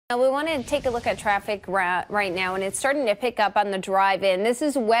We want to take a look at traffic right now, and it's starting to pick up on the drive-in. This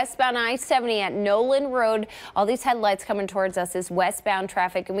is westbound I-70 at Nolan Road. All these headlights coming towards us is westbound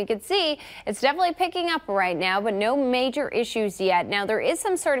traffic, and we can see it's definitely picking up right now, but no major issues yet. Now, there is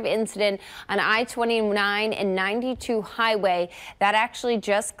some sort of incident on I-29 and 92 highway that actually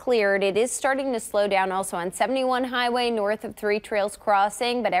just cleared. It is starting to slow down also on 71 highway north of Three Trails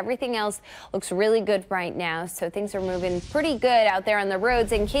Crossing, but everything else looks really good right now. So things are moving pretty good out there on the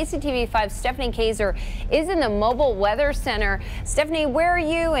roads. In KCTV5, Stephanie Kaiser is in the Mobile Weather Center. Stephanie, where are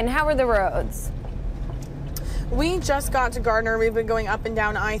you and how are the roads? We just got to Gardner. We've been going up and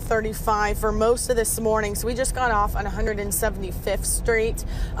down I-35 for most of this morning. So we just got off on 175th Street.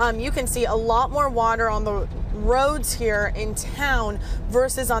 You can see a lot more water on the roads here in town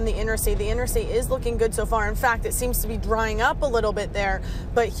versus on the interstate. The interstate is looking good so far. In fact, it seems to be drying up a little bit there.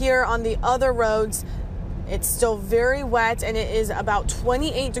 But here on the other roads, it's still very wet, and it is about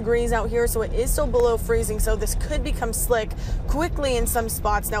 28 degrees out here, so it is still below freezing, so this could become slick quickly in some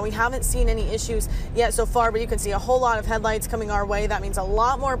spots. Now, we haven't seen any issues yet so far, but you can see a whole lot of headlights coming our way. That means a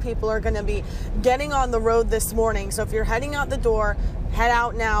lot more people are going to be getting on the road this morning. So if you're heading out the door, head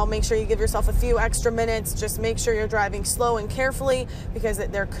out now. Make sure you give yourself a few extra minutes. Just make sure you're driving slow and carefully, because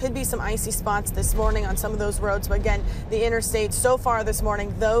there could be some icy spots this morning on some of those roads. But again, the interstate so far this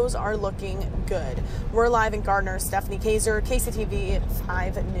morning, those are looking good. We're live in Gardner. Stephanie Kaiser, KCTV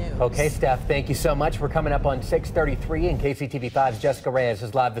 5 News. Okay, Steph, thank you so much. We're coming up on 6:33, and KCTV5's Jessica Reyes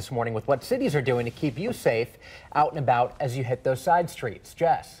is live this morning with what cities are doing to keep you safe out and about as you hit those side streets.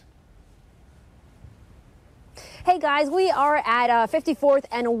 Jess. Hey guys, we are at 54th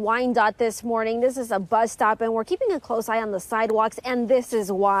and Wyandotte this morning. This is a bus stop, and we're keeping a close eye on the sidewalks, and this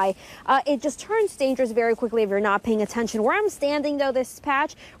is why. It just turns dangerous very quickly if you're not paying attention. Where I'm standing, though, this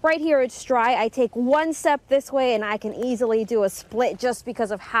patch right here, it's dry. I take one step this way and I can easily do a split just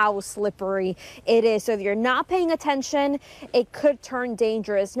because of how slippery it is. So if you're not paying attention, it could turn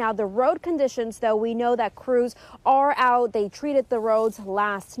dangerous. Now, the road conditions, though, we know that crews are out. They treated the roads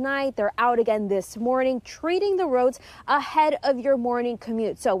last night. They're out again this morning, treating the roads ahead of your morning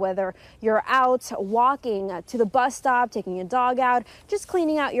commute. So whether you're out walking to the bus stop, taking a dog out, just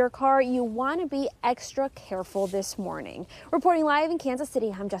cleaning out your car, you want to be extra careful this morning. Reporting live in Kansas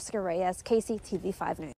City, I'm Jessica Reyes, KCTV 5 News.